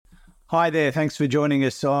Hi there, thanks for joining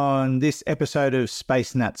us on this episode of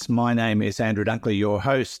Space Nuts. My name is Andrew Dunkley, your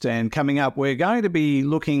host, and coming up we're going to be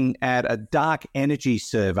looking at a dark energy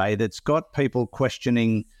survey that's got people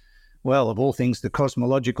questioning, well, of all things, the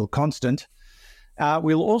cosmological constant.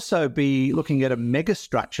 We'll also be looking at a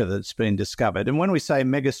megastructure that's been discovered, and when we say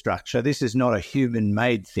megastructure, this is not a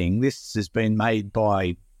human-made thing. This has been made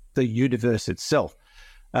by the universe itself.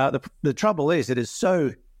 The trouble is it is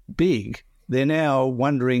so big, they're now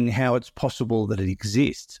wondering how it's possible that it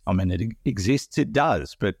exists. I mean, it exists, it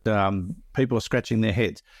does, but people are scratching their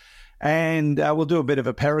heads. And we'll do a bit of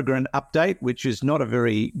a Peregrine update, which is not a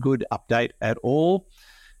very good update at all.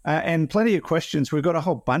 And plenty of questions. We've got a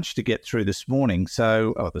whole bunch to get through this morning.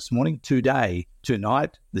 Today,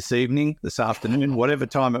 tonight, this evening, this afternoon, whatever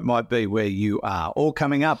time it might be where you are. All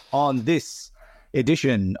coming up on this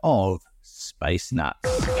edition of Space Nuts.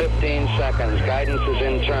 15 seconds. Guidance is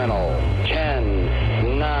internal.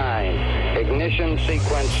 10, 9. Ignition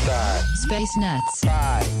sequence start. Space Nuts.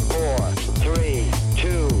 5, 4, 3,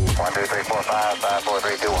 2. 1, 2, 3, 4, 5, 5, 4,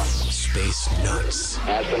 3, 2, 1. Space Nuts.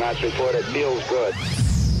 Astronauts report it feels good.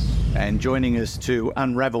 And joining us to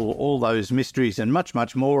unravel all those mysteries and much,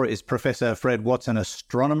 much more is Professor Fred Watson,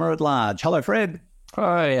 astronomer at large. Hello, Fred.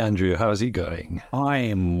 Hi, Andrew. How's it going? I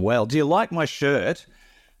am well. Do you like my shirt?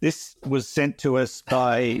 This was sent to us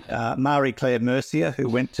by Marie-Claire Mercier, who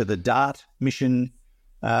went to the DART mission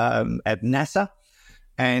at NASA,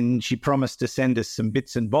 and she promised to send us some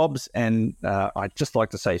bits and bobs, and I'd just like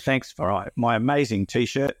to say thanks for my amazing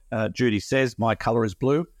T-shirt. Judy says my colour is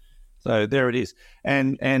blue, so there it is.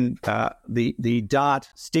 And the DART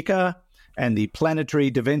sticker and the Planetary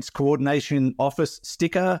Defence Coordination Office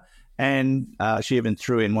sticker, and she even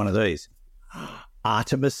threw in one of these,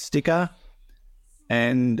 Artemis sticker.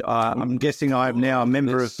 And I'm guessing I'm now a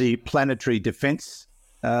member of the Planetary Defence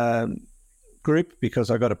group because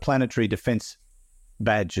I got a Planetary Defence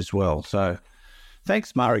badge as well. So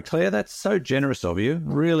thanks, Marie-Claire. That's so generous of you.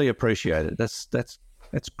 Really appreciate it. That's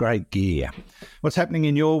great gear. What's happening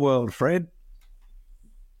in your world, Fred?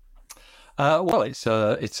 Well, it's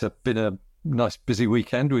been a nice busy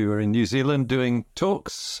weekend. We were in New Zealand doing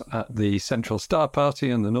talks at the Central Star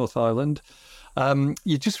Party in the North Island.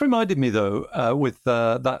 You just reminded me, though, with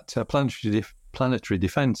that planetary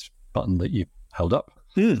defence button that you held up,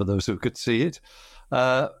 for those who could see it.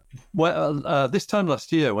 This time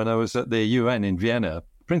last year, when I was at the UN in Vienna,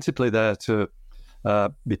 principally there to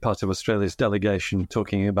be part of Australia's delegation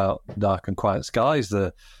talking about dark and quiet skies,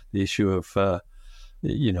 the issue of,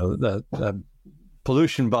 the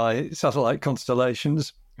pollution by satellite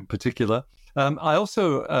constellations in particular. I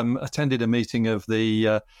also attended a meeting of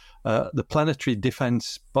the planetary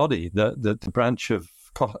defence body, the branch of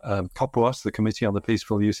COPUOS, the Committee on the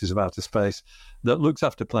Peaceful Uses of Outer Space, that looks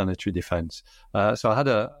after planetary defence. So I had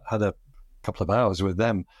a couple of hours with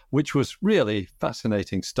them, which was really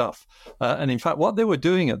fascinating stuff. And in fact, what they were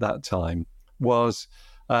doing at that time was,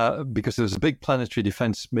 because there was a big planetary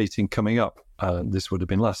defence meeting coming up, this would have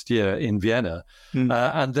been last year in Vienna,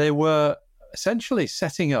 and they were essentially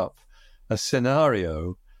setting up a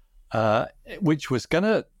scenario which was going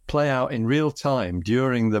to play out in real time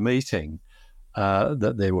during the meeting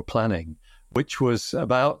that they were planning, which was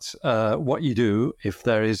about what you do if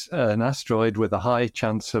there is an asteroid with a high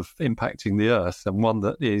chance of impacting the Earth and one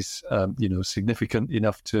that is, significant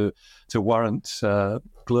enough to warrant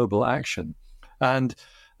global action. And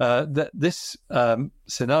this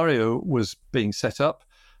scenario was being set up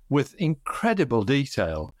with incredible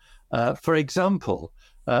detail. For example,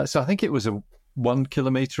 so I think it was a 1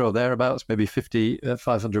 kilometre or thereabouts, maybe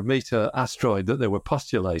 500 metre asteroid that they were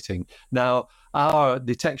postulating. Now, our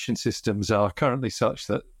detection systems are currently such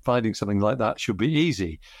that finding something like that should be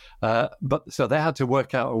easy. But so they had to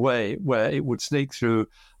work out a way where it would sneak through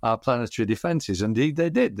our planetary defences. Indeed, they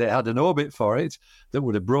did. They had an orbit for it that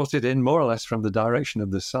would have brought it in more or less from the direction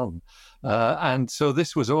of the sun. And so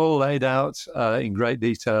this was all laid out in great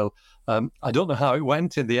detail. I don't know how it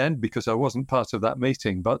went in the end because I wasn't part of that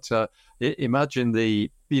meeting, but imagine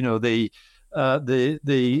the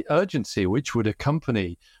urgency which would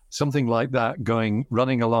accompany something like that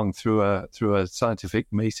running along through a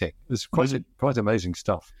scientific meeting. It's quite amazing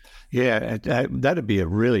stuff. Yeah, that'd be a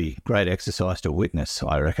really great exercise to witness,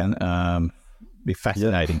 I reckon. Be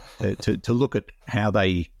fascinating to look at how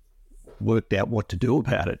they worked out what to do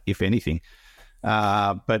about it, if anything.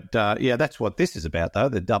 But that's what this is about, though,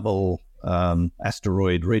 the double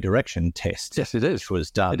asteroid redirection test. Yes, it is. Which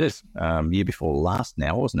was done year before last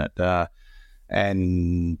now, wasn't it? They're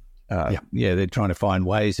trying to find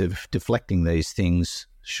ways of deflecting these things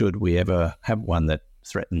should we ever have one that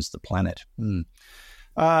threatens the planet.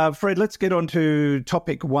 Fred, let's get on to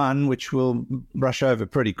topic one, which we'll rush over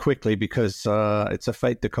pretty quickly because it's a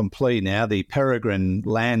fait accompli now. The Peregrine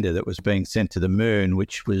lander that was being sent to the moon,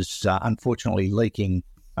 which was unfortunately leaking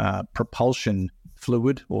propulsion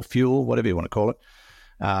fluid or fuel, whatever you want to call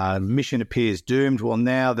it. Mission appears doomed. Well,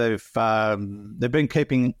 now they've been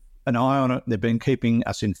keeping an eye on it. They've been keeping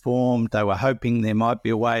us informed. They were hoping there might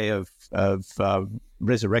be a way of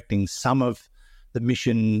resurrecting some of the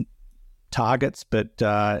mission targets, but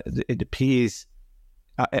it appears,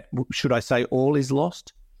 should I say, all is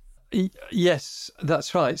lost? Yes,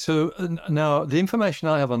 that's right. So now the information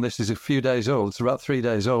I have on this is a few days old. It's about 3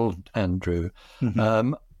 days old, Andrew.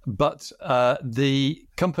 Mm-hmm. But the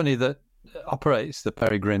company that operates the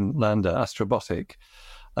Peregrine lander, Astrobotic,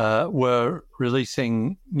 were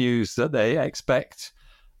releasing news that they expect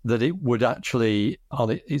that it would actually,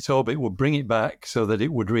 on its orbit, would bring it back so that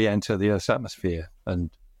it would re-enter the Earth's atmosphere and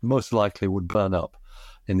most likely would burn up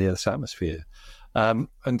in the Earth's atmosphere. And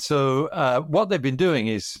so what they've been doing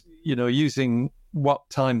is, using what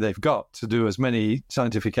time they've got to do as many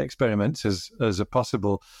scientific experiments as are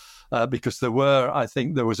possible, because I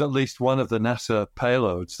think there was at least one of the NASA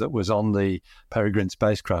payloads that was on the Peregrine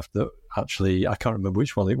spacecraft that actually, I can't remember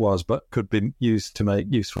which one it was, but could be used to make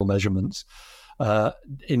useful measurements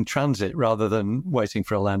in transit rather than waiting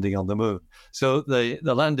for a landing on the moon. So the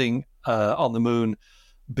landing on the moon,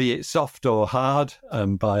 be it soft or hard,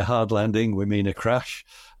 and by hard landing we mean a crash,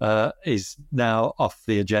 is now off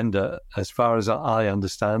the agenda as far as I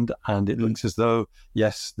understand, and it looks as though,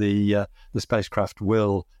 yes, the spacecraft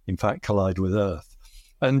will in fact collide with Earth.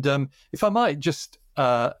 And if I might just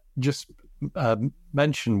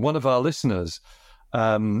mention, one of our listeners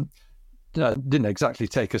didn't exactly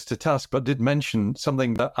take us to task, but did mention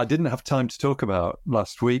something that I didn't have time to talk about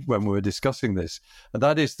last week when we were discussing this, and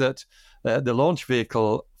that is that the launch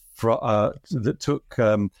vehicle that took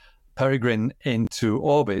Peregrine into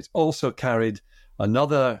orbit also carried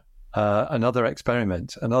another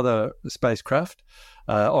experiment, another spacecraft,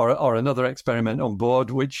 or another experiment on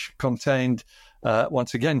board, which contained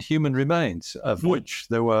once again human remains, of which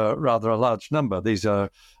there were rather a large number. These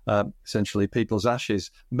are essentially people's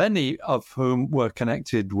ashes, many of whom were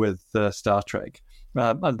connected with Star Trek,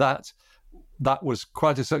 and that was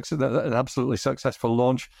quite an absolutely successful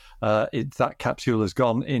launch. That capsule has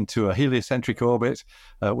gone into a heliocentric orbit,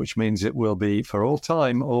 which means it will be for all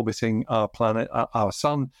time orbiting our planet, our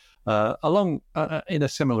sun, along in a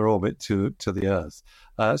similar orbit to the Earth.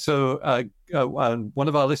 So one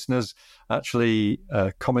of our listeners actually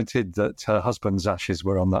commented that her husband's ashes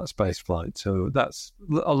were on that space flight. So that's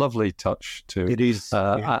a lovely touch to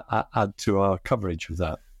add to our coverage of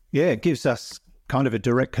that. Yeah, it gives us kind of a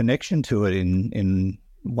direct connection to it in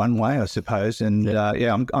one way, I suppose. And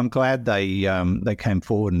I'm glad they came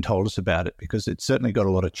forward and told us about it, because it's certainly got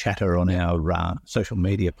a lot of chatter on our social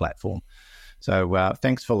media platform. So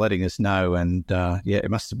thanks for letting us know. And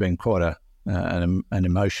it must have been quite an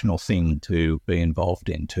emotional thing to be involved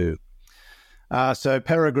in too. So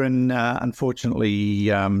Peregrine,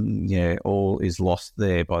 unfortunately, all is lost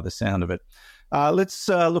there by the sound of it. Let's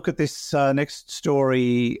look at this next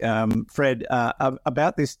story, Fred,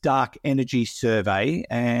 about this dark energy survey.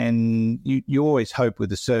 And you always hope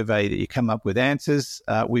with a survey that you come up with answers.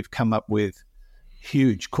 We've come up with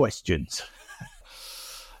huge questions.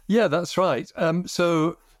 Yeah, that's right.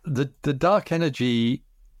 So the Dark Energy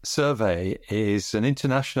Survey is an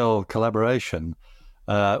international collaboration,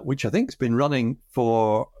 which I think has been running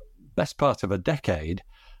for best part of a decade.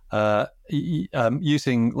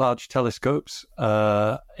 Using large telescopes,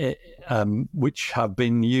 which have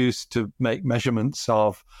been used to make measurements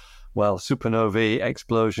of, supernovae,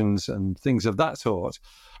 explosions, and things of that sort.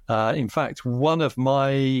 In fact, one of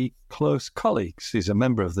my close colleagues is a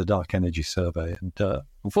member of the Dark Energy Survey, and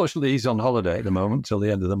unfortunately, he's on holiday at the moment till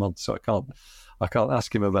the end of the month, so I can't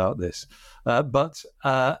ask him about this. But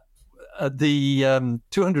at the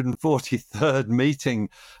 243rd meeting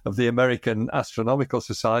of the American Astronomical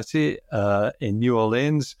Society in New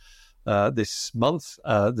Orleans this month.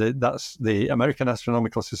 That's the American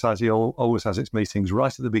Astronomical Society always has its meetings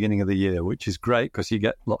right at the beginning of the year, which is great because you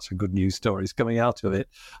get lots of good news stories coming out of it.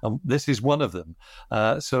 This is one of them.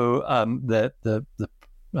 So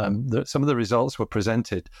some of the results were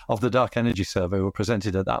presented of the Dark Energy Survey were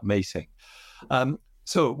presented at that meeting.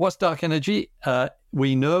 So what's dark energy?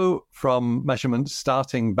 We know from measurements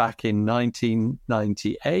starting back in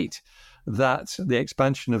 1998 that the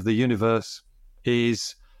expansion of the universe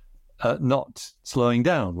is not slowing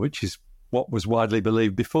down, which is what was widely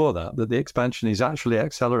believed before that the expansion is actually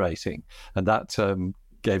accelerating. And that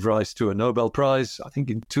gave rise to a Nobel Prize. I think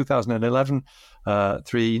in 2011,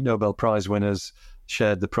 3 Nobel Prize winners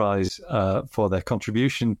shared the prize for their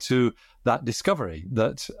contribution to that discovery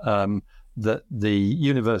that that the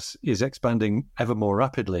universe is expanding ever more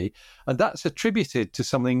rapidly. And that's attributed to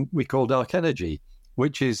something we call dark energy,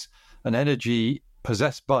 which is an energy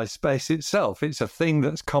possessed by space itself. It's a thing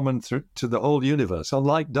that's common to the whole universe,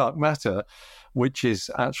 unlike dark matter, which is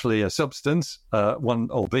actually a substance, one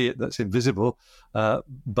albeit that's invisible,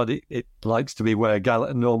 but it likes to be where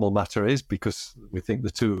normal matter is because we think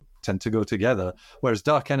the two tend to go together, whereas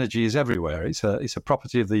dark energy is everywhere. It's a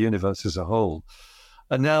property of the universe as a whole.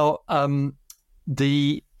 And now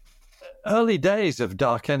the early days of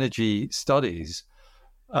dark energy studies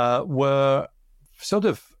were sort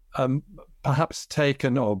of perhaps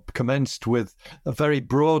taken or commenced with a very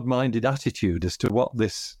broad-minded attitude as to what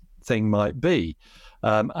this thing might be.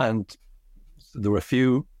 And there were a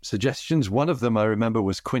few suggestions. One of them I remember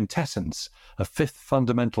was quintessence, a fifth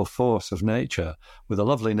fundamental force of nature, with a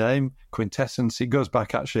lovely name, quintessence. It goes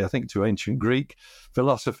back actually, I think, to ancient Greek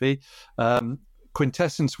philosophy.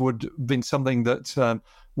 Quintessence would have been something that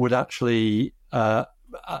would actually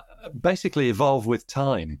basically evolve with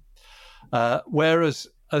time. Whereas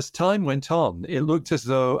as time went on, it looked as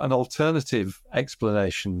though an alternative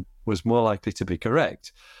explanation was more likely to be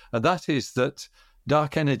correct. And that is that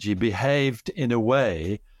dark energy behaved in a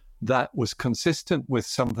way that was consistent with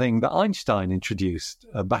something that Einstein introduced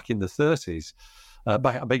back in the 30s.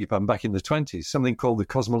 Back in the 20s, something called the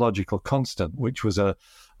cosmological constant, which was a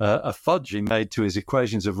fudge he made to his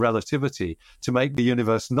equations of relativity to make the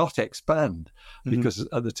universe not expand. Because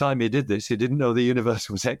at the time he did this, he didn't know the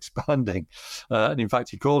universe was expanding. And in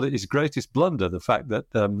fact, he called it his greatest blunder, the fact that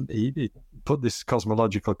he put this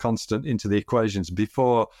cosmological constant into the equations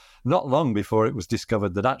not long before it was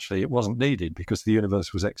discovered that actually it wasn't needed because the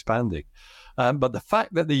universe was expanding. But the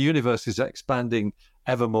fact that the universe is expanding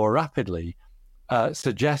ever more rapidly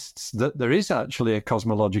suggests that there is actually a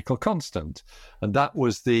cosmological constant. And that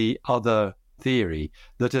was the other theory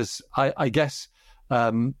that has, I guess,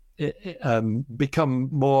 become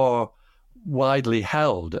more widely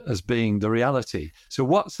held as being the reality. So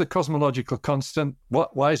what's the cosmological constant?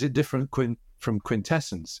 Why is it different from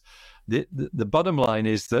quintessence? The bottom line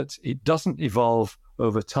is that it doesn't evolve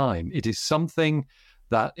over time. It is something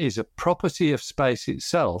that is a property of space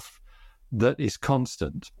itself that is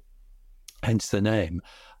constant. Hence the name.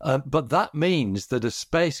 But that means that as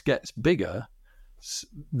space gets bigger,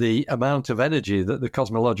 the amount of energy that the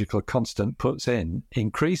cosmological constant puts in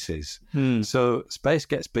increases. So space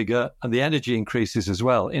gets bigger and the energy increases as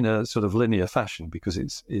well in a sort of linear fashion because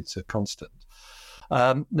it's a constant.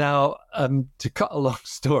 Now, to cut a long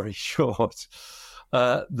story short,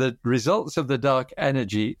 the results of the Dark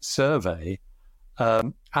Energy Survey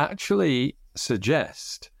actually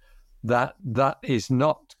suggest that is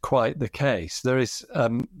not quite the case. There is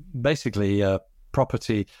basically a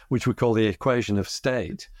property which we call the equation of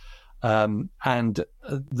state. And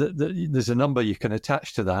there's a number you can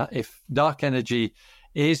attach to that. If dark energy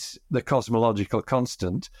is the cosmological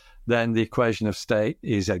constant, then the equation of state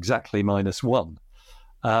is exactly -1.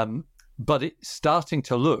 But it's starting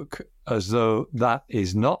to look as though that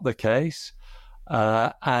is not the case.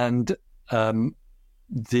 And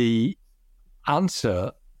the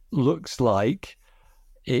answer looks like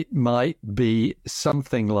it might be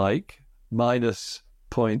something like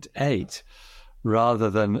 -0.8 rather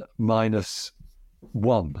than -1.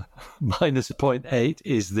 -0.8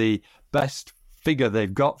 is the best figure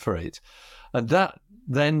they've got for it. And that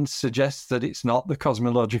then suggests that it's not the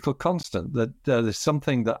cosmological constant, that there's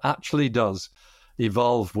something that actually does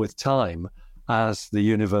evolve with time as the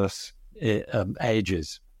universe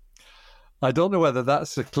ages. I don't know whether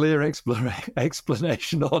that's a clear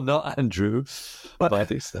explanation or not, Andrew, but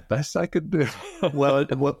it's the best I could do. well,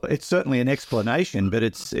 it's certainly an explanation, but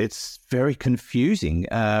it's very confusing.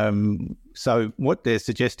 So what they're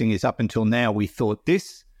suggesting is up until now we thought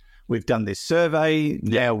this, we've done this survey,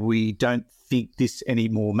 now we don't think this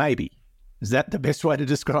anymore, maybe. Is that the best way to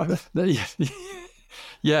describe it?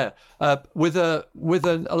 Yeah, with a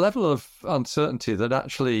level of uncertainty that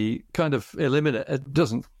actually kind of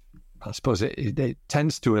I suppose it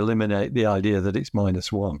tends to eliminate the idea that it's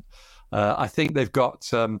 -1. I think they've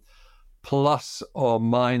got plus or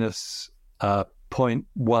minus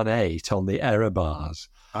 0.18 on the error bars.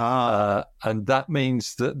 And that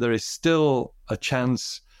means that there is still a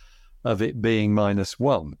chance of it being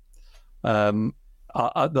 -1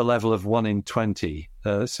 at the level of 1 in 20.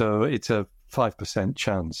 So it's a 5%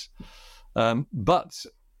 chance. But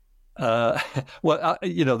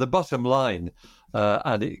the bottom line,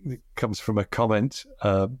 and it comes from a comment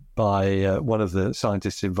by one of the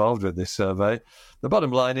scientists involved with this survey, the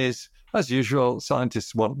bottom line is as usual,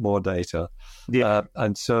 scientists want more data. Yeah.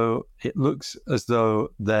 And so it looks as though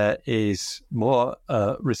there is more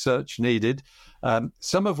research needed,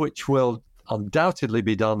 some of which will undoubtedly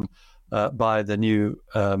be done by the new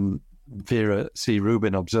Vera C.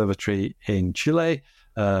 Rubin Observatory in Chile,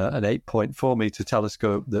 an 8.4 meter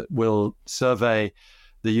telescope that will survey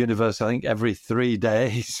the universe, I think, every 3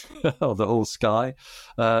 days, or the whole sky,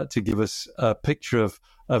 to give us a picture of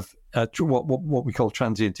what we call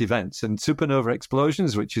transient events and supernova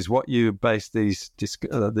explosions, which is what you base these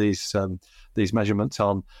measurements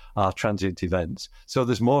on, are transient events. So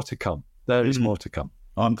there's more to come. There is more to come.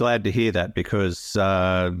 I'm glad to hear that, because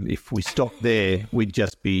if we stop there, we'd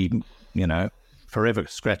just be, forever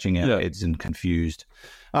scratching our heads and confused.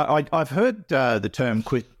 I've heard the term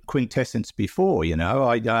quintessence before.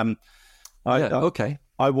 Okay.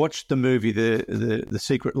 I watched the movie the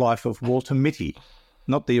Secret Life of Walter Mitty,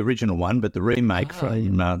 not the original one, but the remake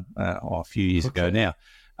from a few years ago now.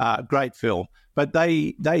 Great film, but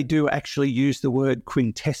they do actually use the word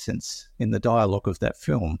quintessence in the dialogue of that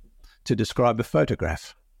film to describe a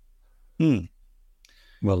photograph.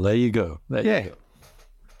 Well, there you go. There you go.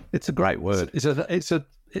 It's a great word.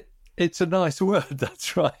 It's a nice word.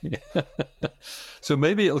 That's right. So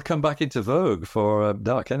maybe it'll come back into vogue for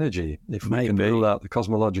dark energy if we can rule out the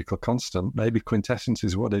cosmological constant. Maybe quintessence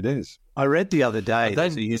is what it is. I read the other day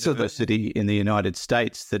there's a university in the United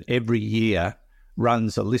States that every year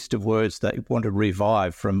runs a list of words they want to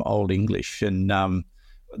revive from Old English, and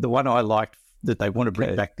the one I liked that they want to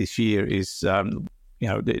bring back this year is,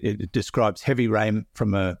 it describes heavy rain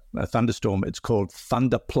from a thunderstorm. It's called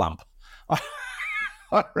thunderplump.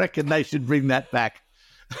 I reckon they should bring that back.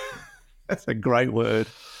 That's a great word.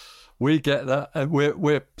 We get that, and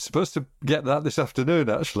we're supposed to get that this afternoon,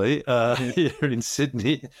 actually, here in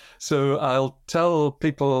Sydney. So I'll tell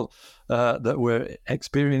people that we're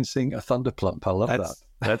experiencing a thunderplump. I love that.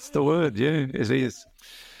 That's the word, yeah, it is.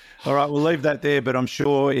 All right, we'll leave that there, but I'm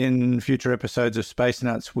sure in future episodes of Space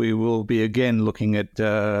Nuts, we will be again looking at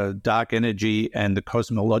dark energy and the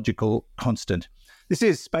cosmological constant. This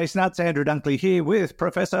is Space Nuts. Andrew Dunkley here with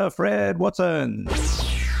Professor Fred Watson.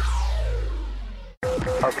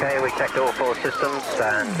 Okay, we checked all 4 systems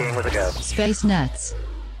and keying with a go. Space Nuts.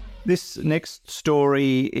 This next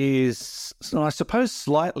story is, I suppose,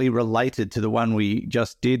 slightly related to the one we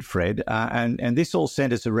just did, Fred, and this all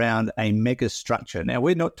centers around a megastructure. Now,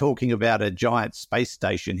 we're not talking about a giant space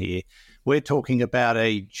station here. We're talking about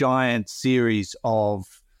a giant series of,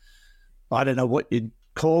 I don't know what you'd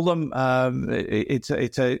call them.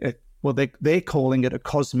 They're calling it a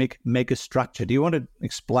cosmic megastructure. Do you want to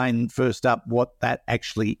explain first up what that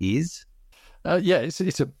actually is?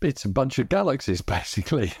 It's a bunch of galaxies,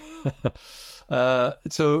 basically.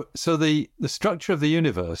 So the structure of the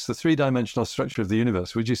universe, the 3-dimensional structure of the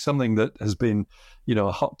universe, which is something that has been,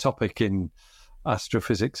 a hot topic in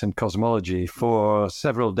astrophysics and cosmology for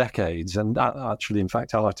several decades. And actually, in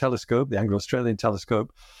fact, our telescope, the Anglo-Australian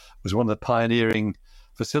telescope, was one of the pioneering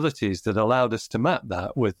facilities that allowed us to map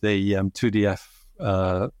that with the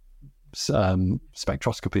 2DF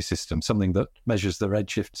spectroscopy system, something that measures the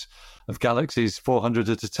redshifts of galaxies 400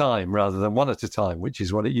 at a time rather than one at a time, which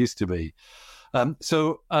is what it used to be.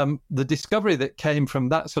 So the discovery that came from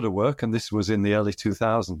that sort of work, and this was in the early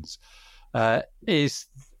 2000s, is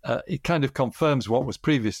it kind of confirms what was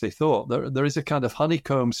previously thought. There is a kind of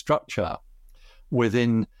honeycomb structure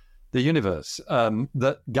within the universe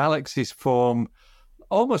that galaxies form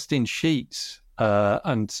almost in sheets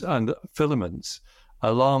and filaments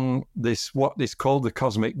along what is called the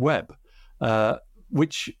cosmic web,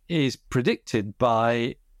 which is predicted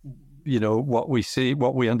by, what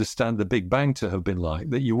we understand the Big Bang to have been like,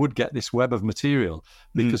 that you would get this web of material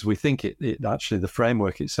because we think it actually, the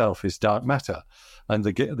framework itself is dark matter, and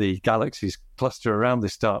the galaxies cluster around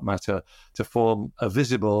this dark matter to form a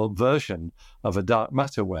visible version of a dark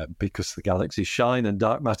matter web, because the galaxies shine and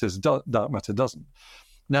dark matter doesn't.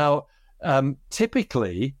 Now,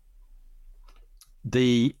 typically,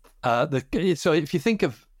 so if you think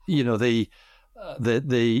of the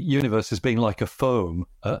universe as being like a foam,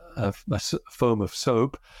 a foam of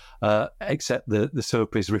soap, except the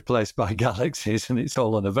soap is replaced by galaxies, and it's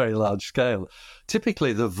all on a very large scale.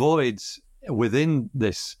 Typically, the voids within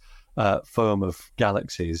this foam of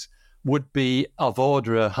galaxies would be of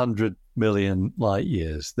order 100 million light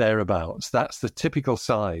years, thereabouts. That's the typical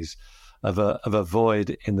size of a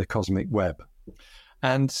void in the cosmic web.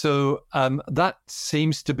 And so that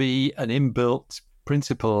seems to be an inbuilt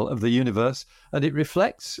principle of the universe, and it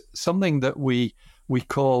reflects something that we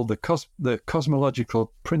call the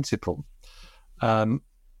cosmological principle,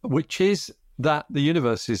 which is that the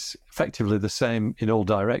universe is effectively the same in all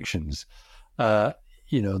directions. That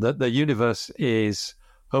the universe is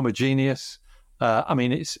homogeneous.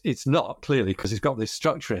 It's not clearly because it's got this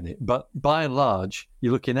structure in it, but by and large,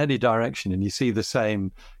 you look in any direction and you see the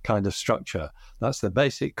same kind of structure. That's the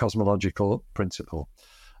basic cosmological principle.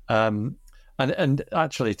 And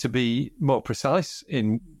actually, to be more precise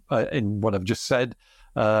in what I've just said,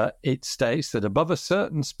 it states that above a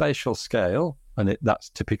certain spatial scale, and that's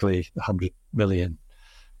typically 100 million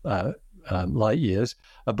light years,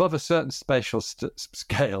 above a certain spatial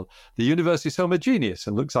scale, the universe is homogeneous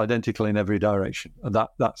and looks identical in every direction. And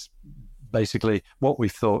that's basically what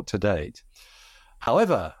we've thought to date.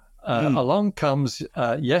 However, along comes,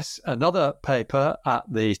 another paper at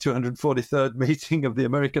the 243rd meeting of the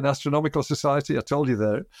American Astronomical Society. I told you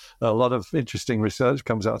there a lot of interesting research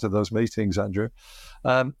comes out of those meetings, Andrew,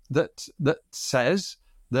 that says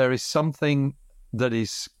there is something that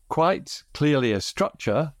is quite clearly a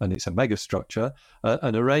structure, and it's a megastructure,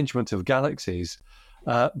 an arrangement of galaxies,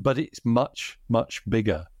 but it's much, much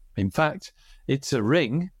bigger. In fact, it's a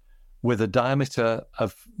ring with a diameter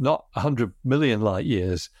of not 100 million light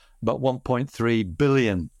years, but 1.3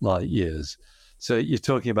 billion light years. So you're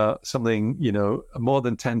talking about something, more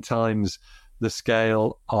than 10 times the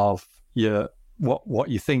scale of what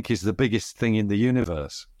you think is the biggest thing in the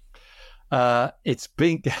universe. It's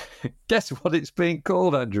being, guess what it's being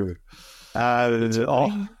called, Andrew? And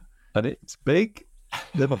it's big.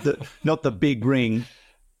 Not the big ring.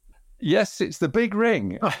 Yes, it's the big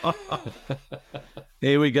ring.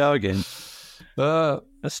 Here we go again.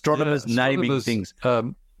 Astronomers naming things.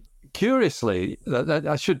 Curiously,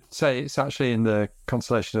 I should say it's actually in the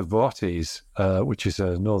constellation of Boötes, which is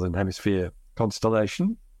a northern hemisphere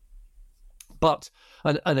constellation. But,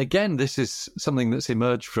 and again, this is something that's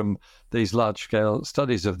emerged from these large-scale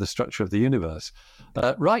studies of the structure of the universe.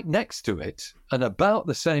 Right next to it, and about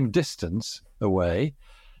the same distance away,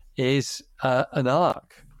 is an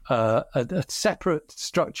arc, a separate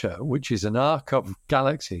structure, which is an arc of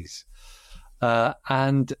galaxies.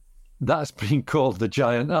 And that's been called the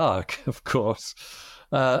Giant Arc, of course,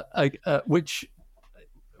 which,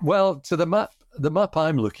 to the map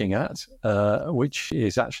I'm looking at, which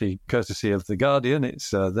is actually courtesy of The Guardian, it's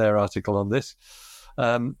their article on this,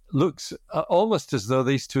 looks almost as though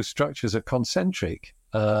these two structures are concentric.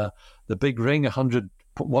 The big ring,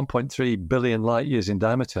 1.3 billion light years in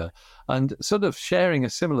diameter, and sort of sharing a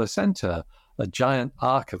similar center, a giant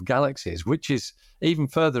arc of galaxies, which is even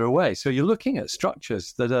further away. So you're looking at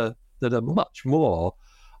structures that are much more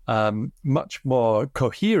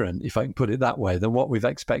coherent, if I can put it that way, than what we've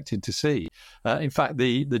expected to see. In fact,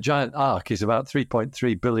 the giant arc is about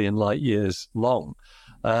 3.3 billion light years long.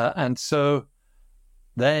 And so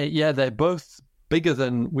they're both bigger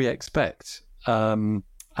than we expect. And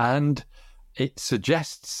it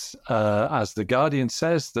suggests, as The Guardian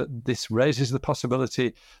says, that this raises the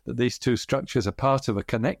possibility that these two structures are part of a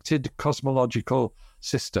connected cosmological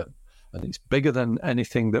system. And it's bigger than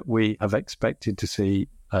anything that we have expected to see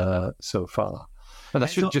so far. And I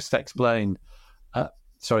should just explain,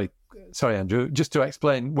 sorry, Andrew, just to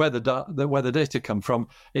explain where the data come from.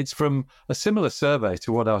 It's from a similar survey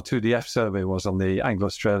to what our 2DF survey was on the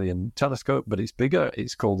Anglo-Australian telescope, but it's bigger.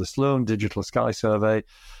 It's called the Sloan Digital Sky Survey.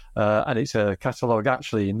 And it's a catalogue,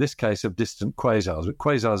 actually, in this case, of distant quasars.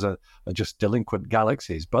 Quasars are just delinquent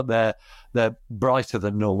galaxies, but they're brighter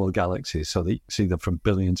than normal galaxies, so that you see them from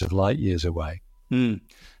billions of light years away.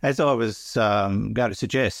 As I was going to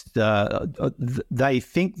suggest, they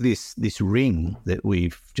think this ring that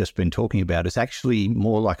we've just been talking about is actually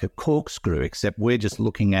more like a corkscrew, except we're just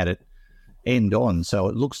looking at it end on, so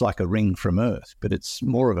it looks like a ring from Earth, but it's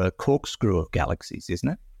more of a corkscrew of galaxies, isn't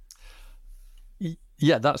it?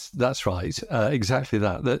 Yeah, that's right. Exactly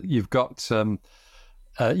that. That you've got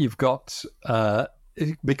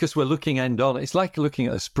because we're looking end on. It's like looking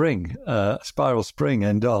at a spring, a spiral spring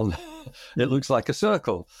end on. It looks like a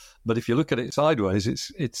circle, but if you look at it sideways,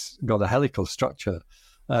 it's got a helical structure,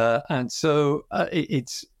 and so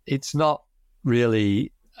it's not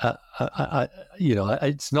really.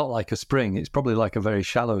 It's not like a spring. It's probably like a very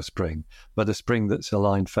shallow spring, but a spring that's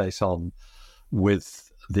aligned face on with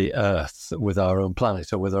the Earth, with our own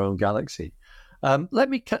planet or with our own galaxy. Let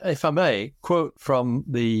me, if I may, quote from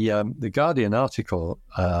the Guardian article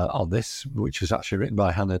on this, which was actually written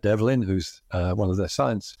by Hannah Devlin, who's one of their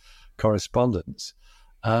science correspondents,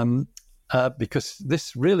 because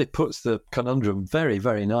this really puts the conundrum very,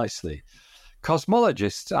 very nicely.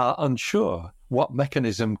 Cosmologists are unsure what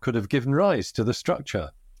mechanism could have given rise to the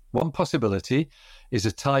structure. One possibility is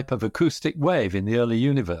a type of acoustic wave in the early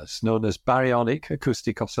universe known as baryonic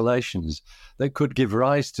acoustic oscillations that could give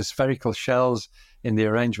rise to spherical shells in the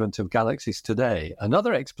arrangement of galaxies today.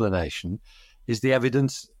 Another explanation is the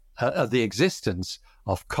evidence of the existence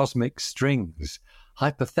of cosmic strings,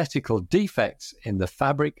 hypothetical defects in the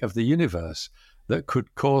fabric of the universe that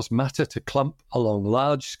could cause matter to clump along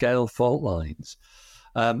large-scale fault lines.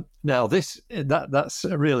 Now, that's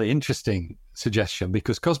a really interesting suggestion,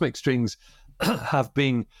 because cosmic strings have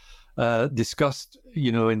been discussed,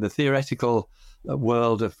 in the theoretical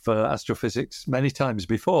world of astrophysics many times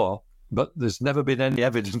before, but there's never been any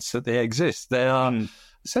evidence that they exist. They are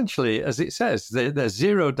essentially, as it says, they're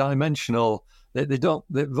zero-dimensional.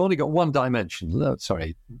 They've only got one dimension.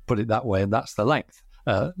 Sorry, put it that way, and that's the length,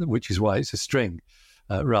 which is why it's a string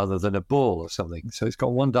rather than a ball or something. So it's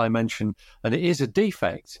got one dimension, and it is a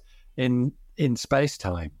defect in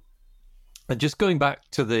space-time. And just going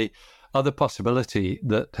back to the other possibility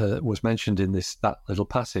that was mentioned in that little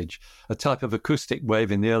passage, a type of acoustic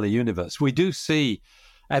wave in the early universe, we do see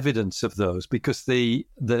evidence of those, because the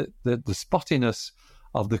spottiness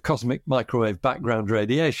of the cosmic microwave background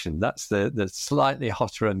radiation, that's the slightly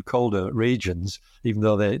hotter and colder regions, even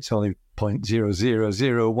though it's only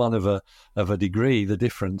 0.0001 of a degree, the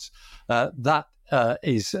difference, that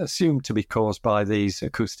is assumed to be caused by these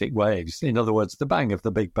acoustic waves. In other words, the bang of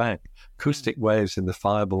the Big Bang, acoustic waves in the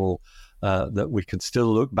fireball that we can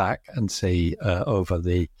still look back and see over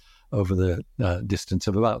the distance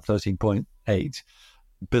of about 13.8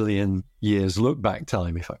 billion years look back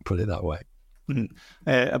time, if I can put it that way.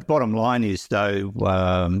 Bottom line is, though,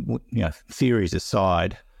 theories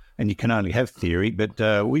aside, and you can only have theory,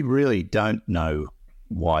 but we really don't know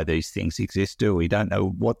why these things exist, do we? Don't know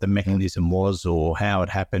what the mechanism was or how it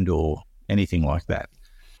happened or anything like that.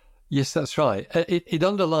 Yes, that's right. It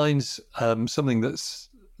underlines something that's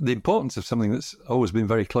the importance of something that's always been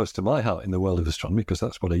very close to my heart in the world of astronomy, because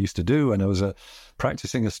that's what I used to do when I was a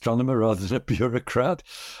practicing astronomer rather than a bureaucrat.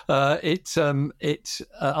 It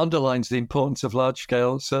underlines the importance of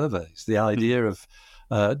large-scale surveys, the idea of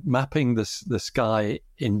mapping the sky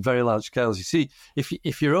in very large scales. You see,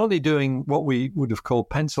 if you're only doing what we would have called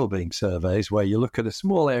pencil beam surveys, where you look at a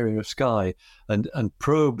small area of sky and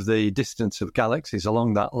probe the distance of galaxies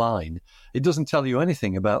along that line, it doesn't tell you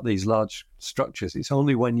anything about these large structures. It's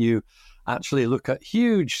only when you actually look at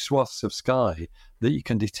huge swaths of sky that you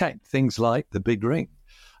can detect things like the Big Ring.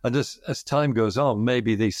 And as time goes on,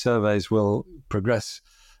 maybe these surveys will progress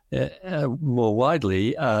more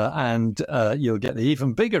widely, and you'll get the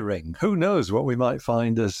even bigger ring. Who knows what we might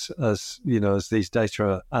find as these data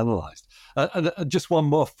are analysed. And just one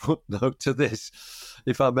more footnote to this,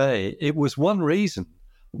 if I may. It was one reason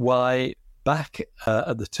why back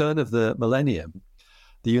at the turn of the millennium,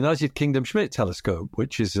 the United Kingdom Schmidt telescope,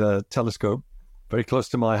 which is a telescope very close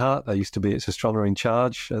to my heart. I used to be its astronomer in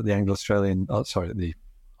charge at the the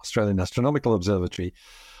Australian Astronomical Observatory.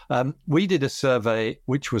 We did a survey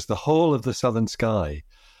which was the whole of the southern sky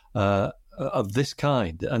of this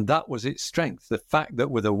kind, and that was its strength. The fact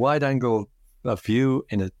that with a wide-angle view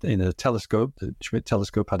in a telescope, the Schmidt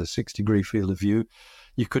telescope had a 6-degree field of view,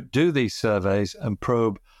 you could do these surveys and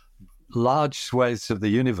probe large swathes of the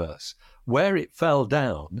universe. Where it fell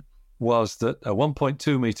down was that a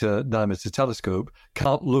 1.2-meter diameter telescope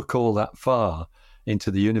can't look all that far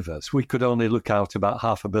into the universe. We could only look out about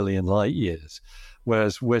 500 million light years,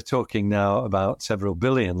 whereas we're talking now about several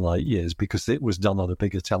billion light years because it was done on a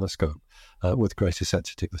bigger telescope with greater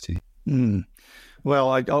sensitivity.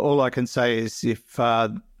 Well, all I can say is if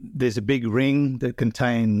there's a big ring that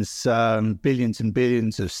contains billions and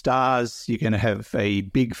billions of stars, you're going to have a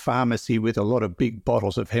big pharmacy with a lot of big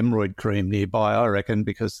bottles of hemorrhoid cream nearby, I reckon,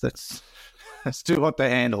 because that's too hot to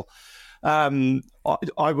handle. I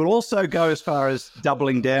would also go as far as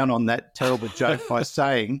doubling down on that terrible joke by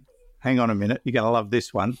saying, hang on a minute, you're going to love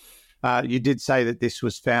this one. You did say that this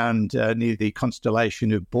was found near the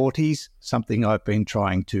constellation of Bootes, something I've been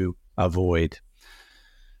trying to avoid.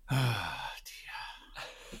 Oh,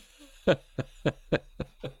 dear.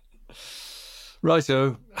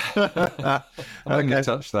 Righto. I'm going to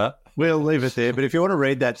touch that. We'll leave it there. But if you want to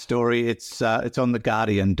read that story, it's on the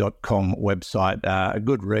Guardian.com website. A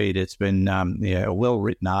good read. It's been a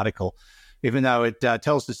well-written article. Even though it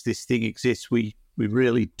tells us this thing exists, we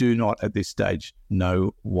really do not at this stage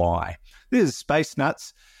know why. This is Space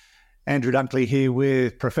Nuts. Andrew Dunkley here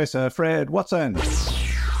with Professor Fred Watson. 3,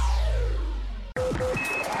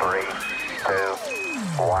 2,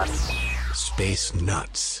 1. Space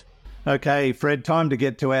Nuts. Okay, Fred, time to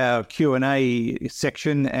get to our Q&A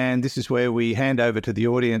section, and this is where we hand over to the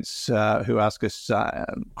audience who ask us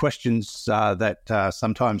questions that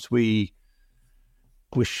sometimes we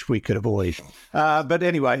wish we could avoid. But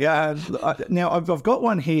anyway, now I've got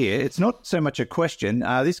one here. It's not so much a question.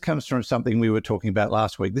 This comes from something we were talking about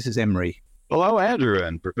last week. This is Emery. Hello, Andrew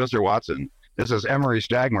and Professor Watson. This is Emery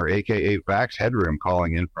Stagmer, a.k.a. Vax Headroom,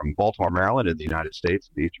 calling in from Baltimore, Maryland in the United States,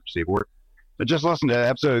 the Eastern Seaboard. I just listened to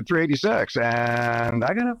episode 386, and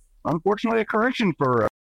I got, unfortunately, a correction for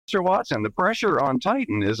Professor Watson. The pressure on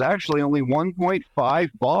Titan is actually only 1.5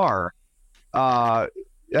 bar.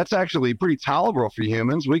 That's actually pretty tolerable for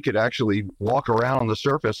humans. We could actually walk around on the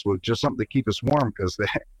surface with just something to keep us warm because the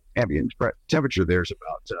ambient temperature there is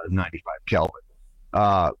about 95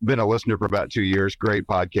 Kelvin. Been a listener for about 2 years. Great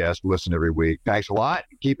podcast. Listen every week. Thanks a lot.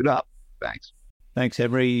 Keep it up. Thanks. Thanks,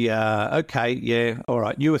 Emery. Okay, yeah, all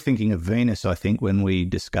right. You were thinking of Venus, I think, when we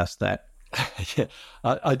discussed that. Yeah,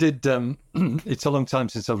 I did. It's a long time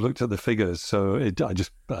since I've looked at the figures, so I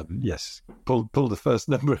just, pulled the first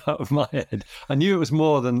number out of my head. I knew it was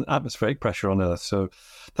more than atmospheric pressure on Earth, so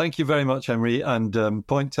thank you very much, Emery. And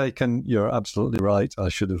point taken, you're absolutely right. I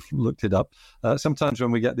should have looked it up. Sometimes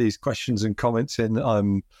when we get these questions and comments in,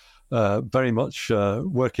 I'm very much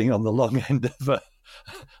working on the long end of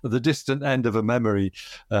the distant end of a memory,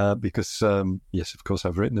 because yes, of course,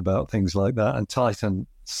 I've written about things like that. And Titan,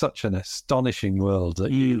 such an astonishing world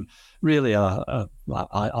that you really are.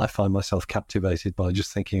 I find myself captivated by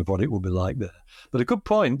just thinking of what it would be like there. But a good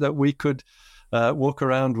point that we could walk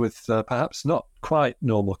around with perhaps not quite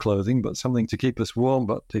normal clothing, but something to keep us warm.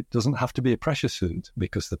 But it doesn't have to be a pressure suit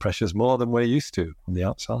because the pressure's more than we're used to on the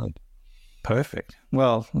outside. Perfect.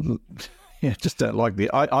 Well, yeah, just don't like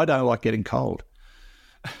I don't like getting cold.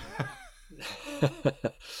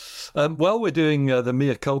 While we're doing the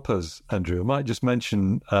mea culpas, Andrew, I might just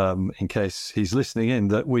mention, in case he's listening in,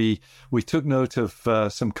 that we took note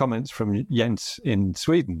of some comments from Jens in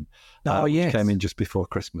Sweden. Which came in just before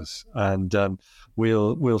Christmas, and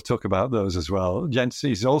we'll talk about those as well. Jens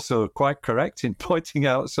is also quite correct in pointing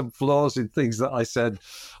out some flaws in things that I said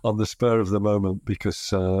on the spur of the moment,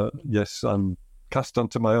 because yes, I'm cast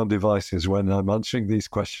onto my own devices when I'm answering these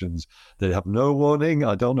questions. They have no warning.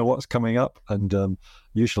 I don't know what's coming up, and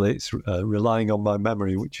usually it's relying on my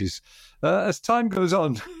memory, which is, as time goes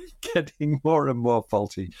on, getting more and more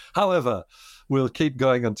faulty. However, we'll keep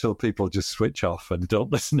going until people just switch off and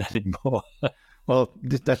don't listen anymore. Well,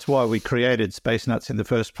 that's why we created Space Nuts in the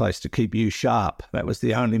first place, to keep you sharp. That was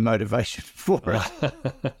the only motivation for it.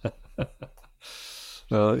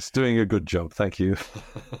 Well, it's doing a good job. Thank you.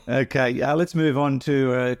 Okay, let's move on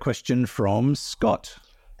to a question from Scott.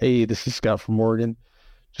 Hey, this is Scott from Oregon.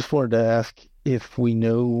 Just wanted to ask if we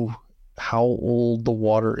know how old the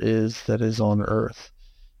water is that is on Earth.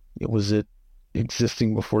 Was it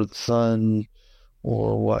existing before the sun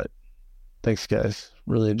or what? Thanks, guys.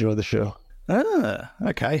 Really enjoy the show.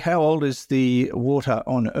 Okay. How old is the water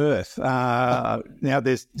on Earth? Now,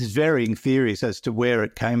 there's varying theories as to where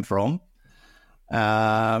it came from.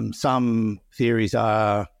 Some theories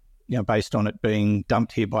are, based on it being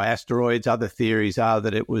dumped here by asteroids. Other theories are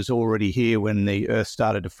that it was already here when the Earth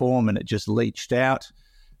started to form and it just leached out.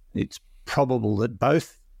 It's probable that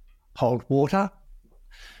both hold water.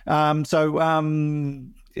 Does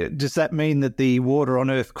that mean that the water on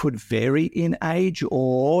Earth could vary in age,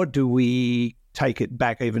 or do we take it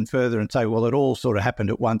back even further and say, well, it all sort of happened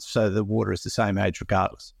at once, so the water is the same age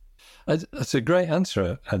regardless? That's a great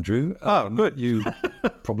answer, Andrew. Oh, good. You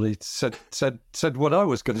probably said what I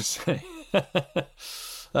was going to say.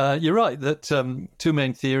 You're right that two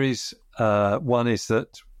main theories. One is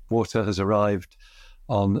that water has arrived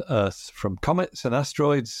on Earth from comets and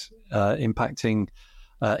asteroids impacting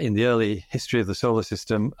in the early history of the solar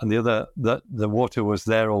system, and the other that the water was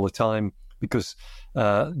there all the time because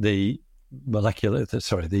the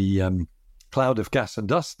cloud of gas and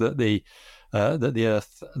dust that the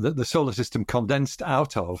Earth, that the solar system condensed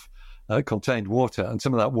out of, contained water, and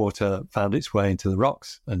some of that water found its way into the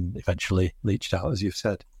rocks and eventually leached out, as you've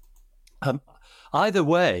said. Either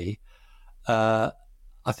way, I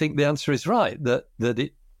think the answer is right, that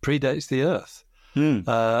it predates the Earth.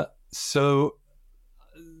 So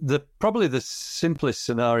probably the simplest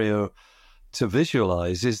scenario to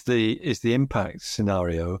visualize is the impact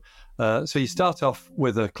scenario. So you start off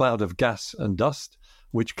with a cloud of gas and dust,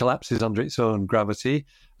 which collapses under its own gravity.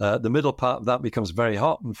 The middle part of that becomes very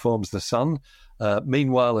hot and forms the sun.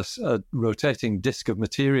 Meanwhile, a rotating disk of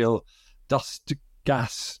material, dust,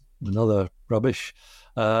 gas, and other rubbish,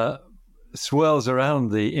 swirls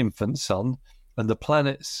around the infant sun, and the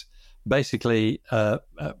planets basically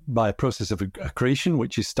by a process of accretion,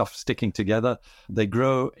 which is stuff sticking together. They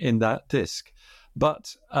grow in that disk.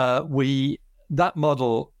 But that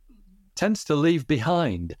model tends to leave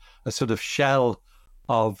behind a sort of shell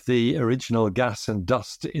of the original gas and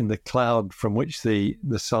dust in the cloud from which the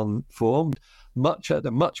sun formed, at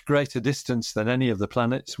a much greater distance than any of the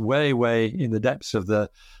planets, way in the depths of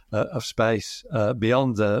of space,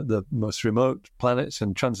 beyond the most remote planets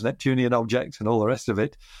and trans-Neptunian objects and all the rest of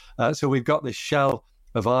it. So we've got this shell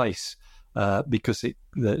of ice because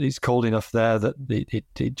it's cold enough there that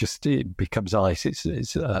it becomes ice.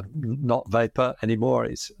 It's not vapor anymore.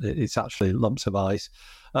 It's actually lumps of ice.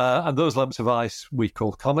 And those lumps of ice we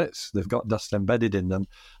call comets. They've got dust embedded in them.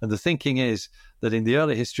 And the thinking is that in the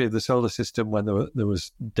early history of the solar system, when there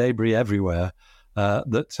was debris everywhere,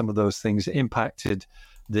 that some of those things impacted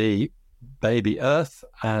the baby Earth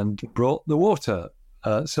and brought the water.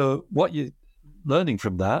 So what you're learning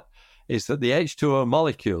from that is that the H2O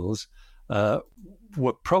molecules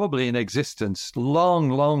were probably in existence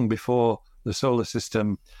long before the solar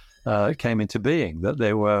system came into being, that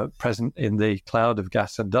they were present in the cloud of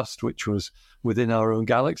gas and dust which was within our own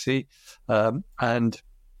galaxy, and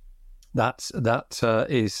that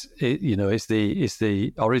is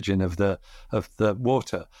the origin of the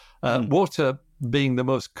water. Water being the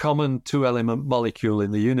most common 2-element molecule in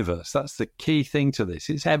the universe. That's the key thing to this.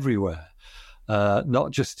 It's everywhere,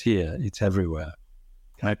 not just here. It's everywhere.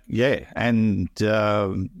 Yeah, and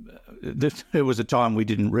there was a time we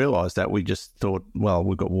didn't realise that. We just thought, well,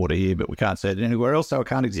 we've got water here, but we can't see it anywhere else, so it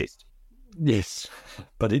can't exist. Yes,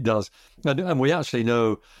 but it does. And we actually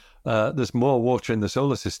know there's more water in the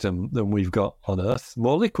solar system than we've got on Earth,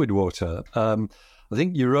 more liquid water. I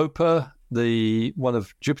think Europa, one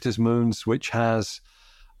of Jupiter's moons, which has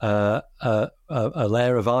a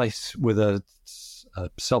layer of ice with a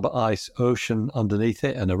sub-ice ocean underneath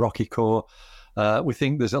it and a rocky core, we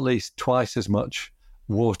think there's at least twice as much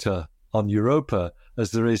water on Europa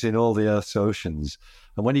as there is in all the Earth's oceans.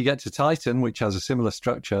 And when you get to Titan, which has a similar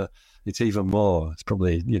structure, it's even more. It's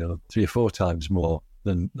probably 3 or 4 times more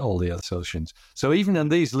than all the Earth's oceans. So even in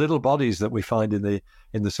these little bodies that we find in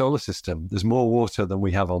the solar system, there's more water than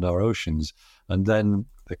we have on our oceans. And then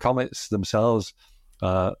the comets themselves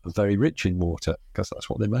are very rich in water because that's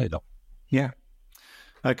what they're made of. Yeah.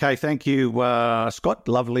 Okay, thank you, Scott.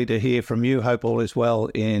 Lovely to hear from you. Hope all is well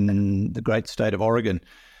in the great state of Oregon.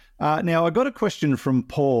 Now, I got a question from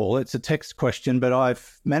Paul. It's a text question, but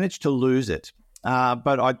I've managed to lose it.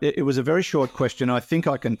 It was a very short question. I think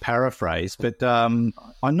I can paraphrase, but I'm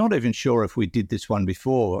not even sure if we did this one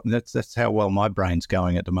before. That's how well my brain's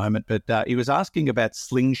going at the moment. But he was asking about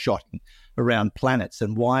slingshotting around planets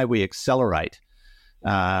and why we accelerate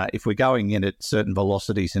if we're going in at certain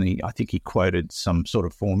velocities. And I think he quoted some sort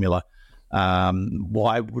of formula.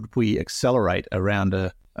 Why would we accelerate around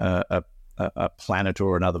a planet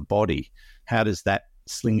or another body? How does that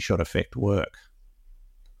slingshot effect work?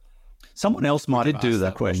 Someone else might have do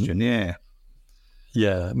that question.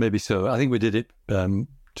 Yeah, maybe so. I think we did it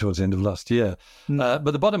towards the end of last year. But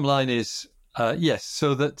the bottom line is, yes,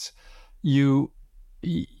 so that you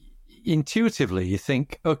intuitively you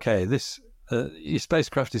think, okay, your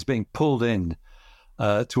spacecraft is being pulled in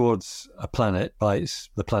towards a planet by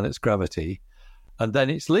the planet's gravity, and then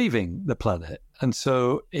it's leaving the planet. And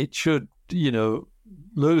so it should,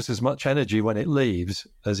 lose as much energy when it leaves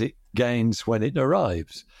as it gains when it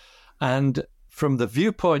arrives. And from the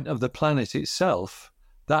viewpoint of the planet itself,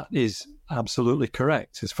 that is absolutely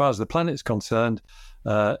correct. As far as the planet's concerned,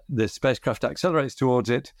 the spacecraft accelerates towards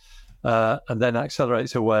it and then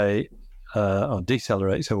accelerates away or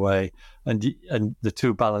decelerates away, and the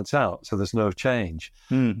two balance out, so there's no change.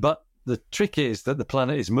 But the trick is that the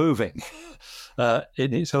planet is moving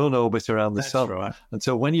in its own orbit around the sun. Right. And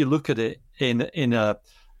so when you look at it in a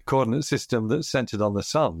coordinate system that's centered on the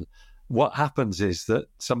sun, what happens is that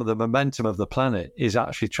some of the momentum of the planet is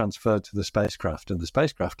actually transferred to the spacecraft, and the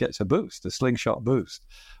spacecraft gets a boost, a slingshot boost,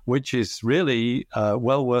 which is really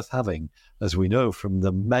well worth having, as we know from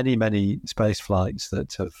the many space flights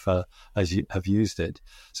that have used it.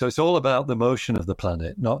 So it's all about the motion of the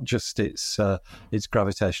planet, not just its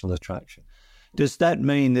gravitational attraction. Does that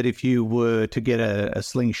mean that if you were to get a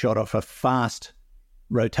slingshot off a fast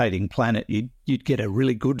rotating planet, you'd get a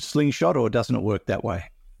really good slingshot, or doesn't it work that way?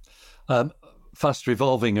 Fast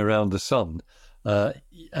revolving around the sun,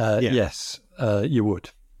 yes, you would.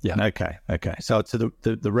 Yeah. Okay. So it's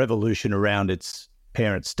the revolution around its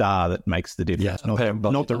parent star that makes the difference. Yeah,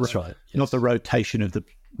 not the rotation of the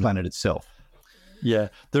planet itself. Yeah,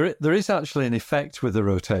 there is actually an effect with the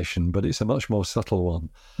rotation, but it's a much more subtle one.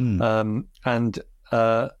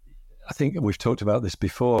 I think we've talked about this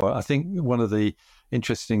before. I think one of the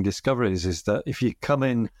interesting discoveries is that if you come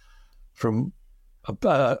in from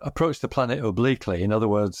approach the planet obliquely, in other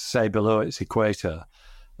words, say below its equator,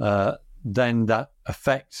 then that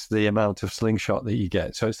affects the amount of slingshot that you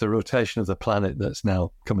get. So it's the rotation of the planet that's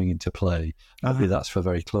now coming into play. Maybe that's for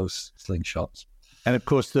very close slingshots. And of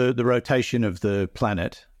course, the rotation of the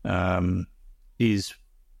planet is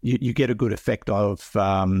you get a good effect of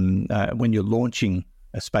when you're launching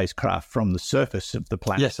a spacecraft from the surface of the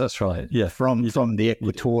planet. Yes, that's right. Yeah, from the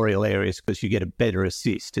equatorial areas, because you get a better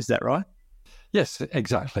assist. Is that right? Yes,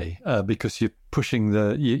 exactly. Because you're pushing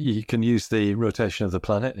you can use the rotation of the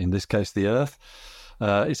planet, in this case, the Earth.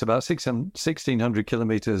 It's about 1,600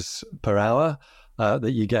 kilometers per hour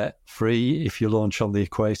that you get free if you launch on the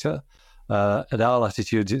equator. At our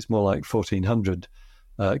latitudes, it's more like 1,400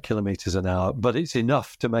 kilometers an hour, but it's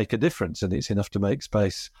enough to make a difference, and it's enough to make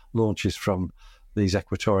space launches from these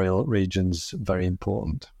equatorial regions very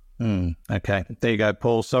important. Okay, there you go,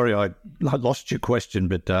 Paul. Sorry, I lost your question,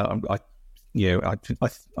 but I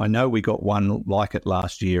know we got one like it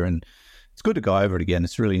last year, and it's good to go over it again.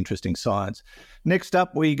 It's really interesting science. Next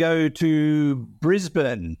up, we go to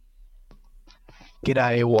Brisbane.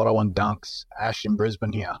 G'day, Water One Dunks. Ash in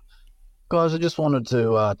Brisbane here. Guys, I just wanted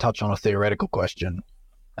to touch on a theoretical question.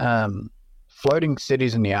 Floating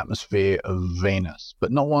cities in the atmosphere of Venus,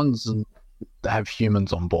 but not ones that have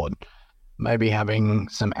humans on board. Maybe having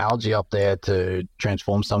some algae up there to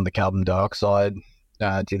transform some of the carbon dioxide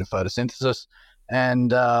due to photosynthesis,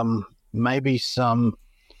 and maybe some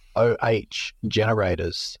OH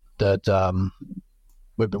generators that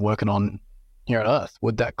we've been working on here on Earth.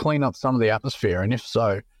 Would that clean up some of the atmosphere? And if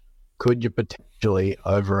so, could you potentially,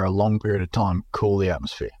 over a long period of time, cool the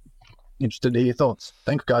atmosphere? Interested to hear your thoughts.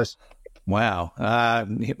 Thanks, guys. Wow.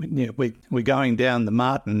 We're going down the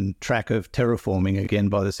Martin track of terraforming again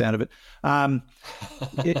by the sound of it.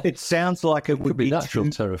 It sounds like it would be natural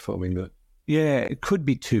terraforming, but yeah, it could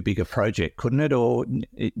be too big a project, couldn't it? Or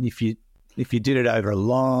if you did it over a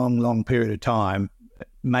long period of time,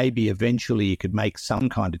 maybe eventually you could make some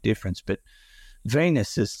kind of difference. But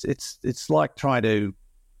Venus it's like trying to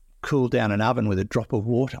cool down an oven with a drop of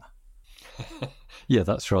water. Yeah,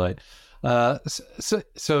 that's right.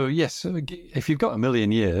 So yes, if you've got 1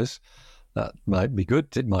 million years, that might be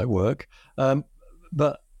good. It might work.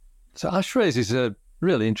 But so Ash raises a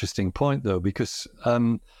really interesting point, though, because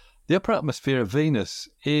the upper atmosphere of Venus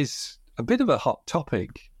is a bit of a hot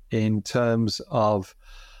topic in terms of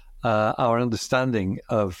our understanding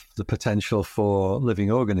of the potential for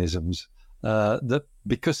living organisms. That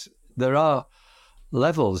because there are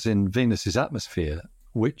levels in Venus's atmosphere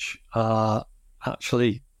which are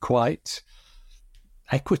actually quite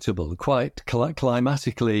equitable, quite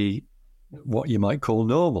climatically what you might call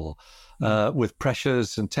normal, with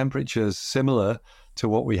pressures and temperatures similar to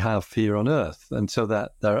what we have here on Earth. And so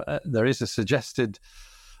that there is a suggested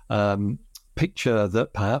picture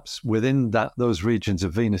that perhaps within those regions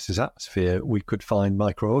of Venus's atmosphere, we could find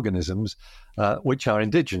microorganisms which are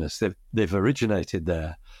indigenous. They've originated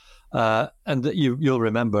there. And that you'll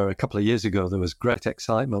remember a couple of years ago, there was great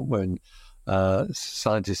excitement when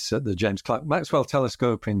scientists at the James Clerk Maxwell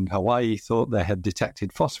Telescope in Hawaii thought they had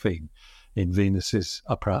detected phosphine in Venus's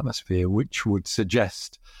upper atmosphere, which would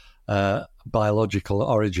suggest biological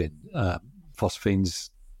origin.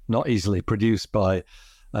 Phosphine's not easily produced by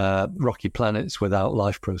rocky planets without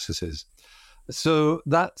life processes. So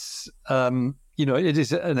that's, it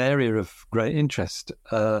is an area of great interest.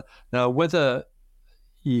 Now, whether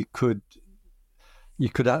you could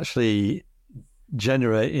actually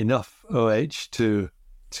generate enough OH to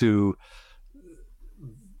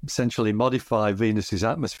essentially modify Venus's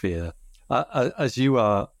atmosphere, as you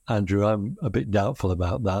are, Andrew, I'm a bit doubtful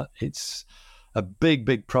about that. It's a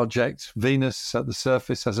big project. Venus at the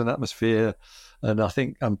surface has an atmosphere, and I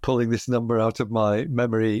think I'm pulling this number out of my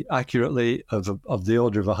memory accurately, of the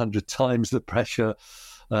order of 100 times the pressure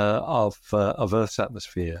of Earth's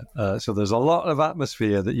atmosphere. So there's a lot of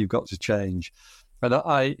atmosphere that you've got to change. And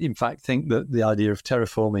I, in fact, think that the idea of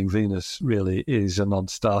terraforming Venus really is a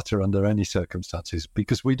non-starter under any circumstances,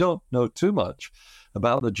 because we don't know too much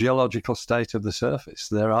about the geological state of the surface.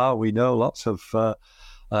 We know lots of,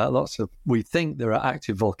 we think there are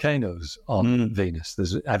active volcanoes on Venus.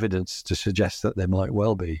 There's evidence to suggest that there might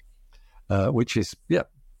well be, which is,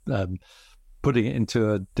 putting it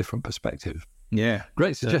into a different perspective. Yeah,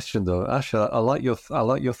 great suggestion though, Ash. I like your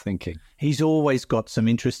thinking. He's always got some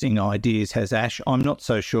interesting ideas, has Ash. I'm not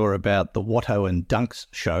so sure about the Watto and Dunks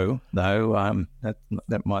show though.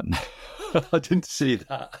 That might I didn't see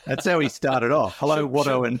that. That's how he started off. Hello,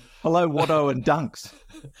 Watto and Dunks.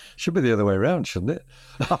 Should be the other way around, shouldn't it?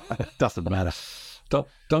 Doesn't matter.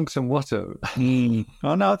 Dunks and Watto.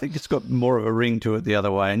 Oh, no, I think it's got more of a ring to it the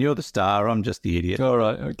other way. And you're the star. I'm just the idiot. All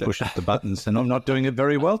right. Okay. Pushes the buttons, and I'm not doing it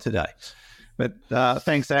very well today. But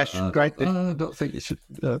thanks, Ash. Great. I don't think you should.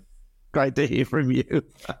 Great to hear from you.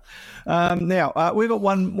 Now, we've got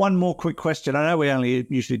one more quick question. I know we only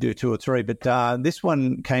usually do 2 or 3, but this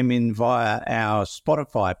one came in via our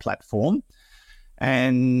Spotify platform.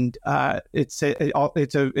 And it's a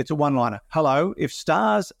one-liner. Hello, if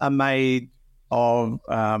stars are made of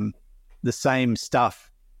the same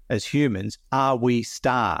stuff as humans, are we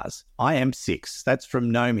stars? I am 6. That's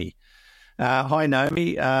from Nomi. Hi,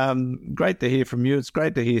 Nomi. Great to hear from you. It's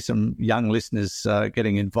great to hear some young listeners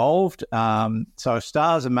getting involved. So if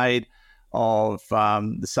stars are made of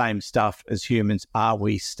the same stuff as humans, are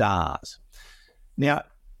we stars? Now,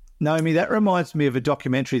 Nomi, that reminds me of a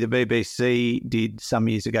documentary the BBC did some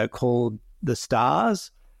years ago called The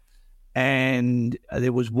Stars. And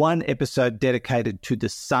there was one episode dedicated to the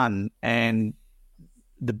sun. And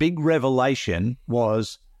the big revelation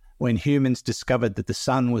was when humans discovered that the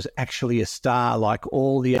sun was actually a star like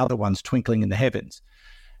all the other ones twinkling in the heavens.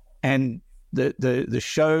 And the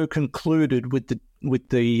show concluded with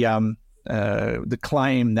the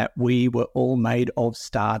claim that we were all made of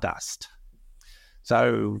stardust.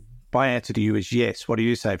 So my answer to you is yes. What do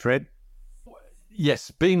you say, Fred?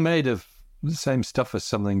 Yes, being made of the same stuff as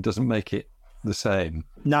something doesn't make it the same.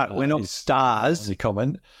 No, we're not stars. Any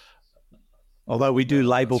comment? Although we do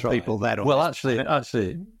label That's right. people that. Well, actually,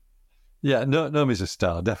 yeah, Nomi's a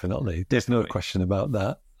star, definitely. There's no question about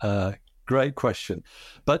that. Great question,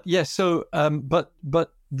 but yes. So, but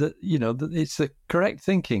it's the correct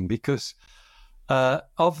thinking because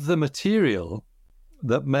of the material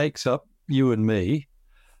that makes up you and me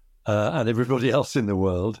and everybody else in the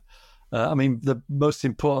world. I mean, the most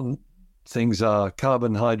important things are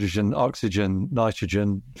carbon, hydrogen, oxygen,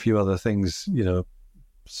 nitrogen, a few other things,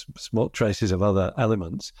 small traces of other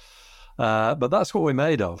elements. But that's what we're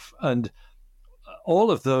made of. And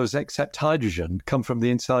all of those except hydrogen come from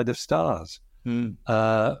the inside of stars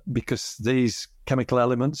because these chemical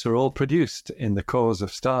elements are all produced in the cores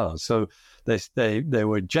of stars. So they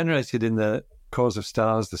were generated in the cores of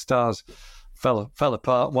stars. The stars fell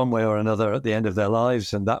apart one way or another at the end of their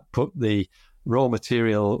lives, and that put the raw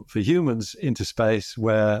material for humans into space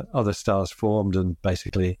where other stars formed and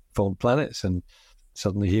basically formed planets, and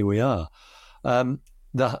suddenly here we are.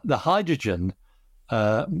 The hydrogen,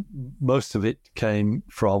 most of it came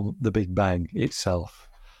from the Big Bang itself.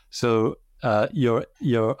 So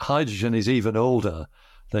your hydrogen is even older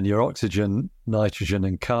than your oxygen, nitrogen,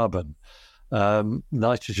 and carbon.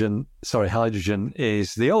 Hydrogen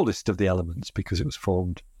is the oldest of the elements because it was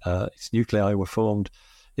formed, its nuclei were formed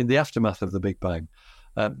in the aftermath of the Big Bang.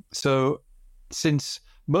 So since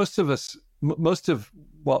most of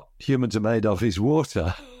what humans are made of is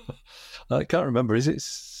water, I can't remember, is it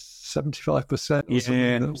 75%?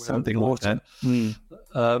 Yeah, something like that.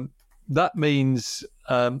 That means,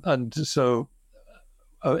 and so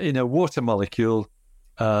in a water molecule,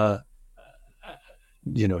 2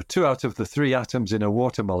 out of the 3 atoms in a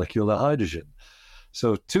water molecule are hydrogen.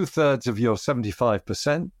 So 2/3 of your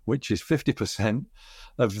 75%, which is 50%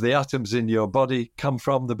 of the atoms in your body, come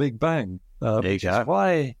from the Big Bang. Which is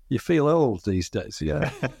why you feel old these days.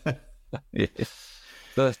 Yeah. Yeah.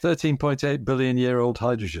 The 13.8 billion year old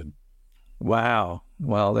hydrogen. Wow.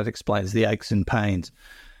 Well, that explains the aches and pains.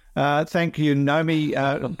 Thank you, Nomi.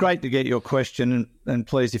 Great to get your question. And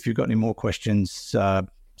please, if you've got any more questions,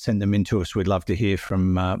 send them in to us. We'd love to hear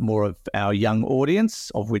from more of our young audience,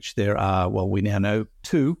 of which there are, well, we now know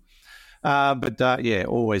 2.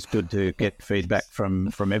 Always good to get feedback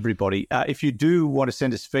from everybody. If you do want to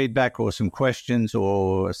send us feedback or some questions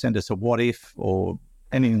or send us a what if or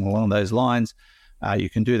anything along those lines, you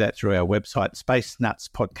can do that through our website,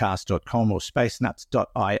 spacenutspodcast.com or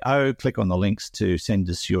spacenuts.io. Click on the links to send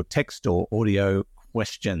us your text or audio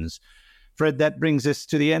questions. Fred, that brings us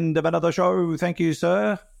to the end of another show. Thank you,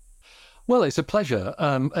 sir. Well, it's a pleasure.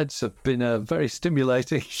 It's been a very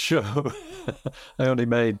stimulating show. I only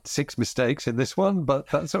made 6 mistakes in this one, but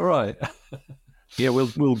that's all right. Yeah,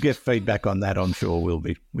 we'll get feedback on that, I'm sure we'll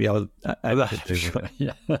be. Yeah.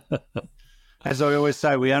 As I always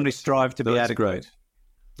say, we only strive to be adequate.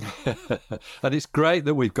 Great. And it's great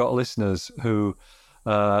that we've got listeners who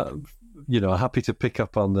are happy to pick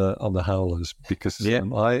up on the howlers because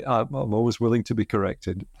I'm always willing to be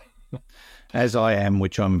corrected. As I am,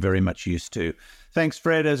 which I'm very much used to. Thanks,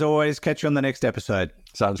 Fred, as always. Catch you on the next episode.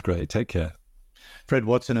 Sounds great. Take care. Fred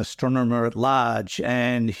Watson, astronomer at large,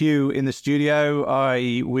 and Hugh in the studio.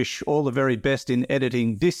 I wish all the very best in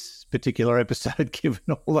editing this particular episode,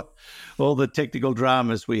 given all the technical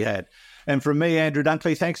dramas we had. And from me, Andrew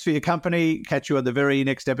Dunkley, thanks for your company. Catch you on the very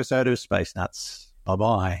next episode of Space Nuts.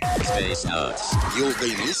 Bye-bye. Space Nuts. You've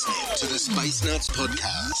been listening to the Space Nuts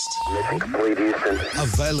podcast. Mission complete, Houston.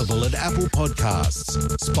 Available at Apple Podcasts,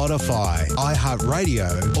 Spotify,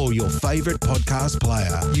 iHeartRadio, or your favourite podcast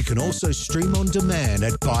player. You can also stream on demand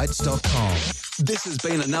at Bytes.com. This has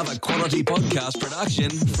been another quality podcast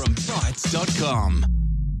production from Bytes.com.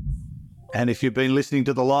 And if you've been listening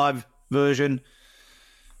to the live version,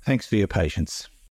 thanks for your patience.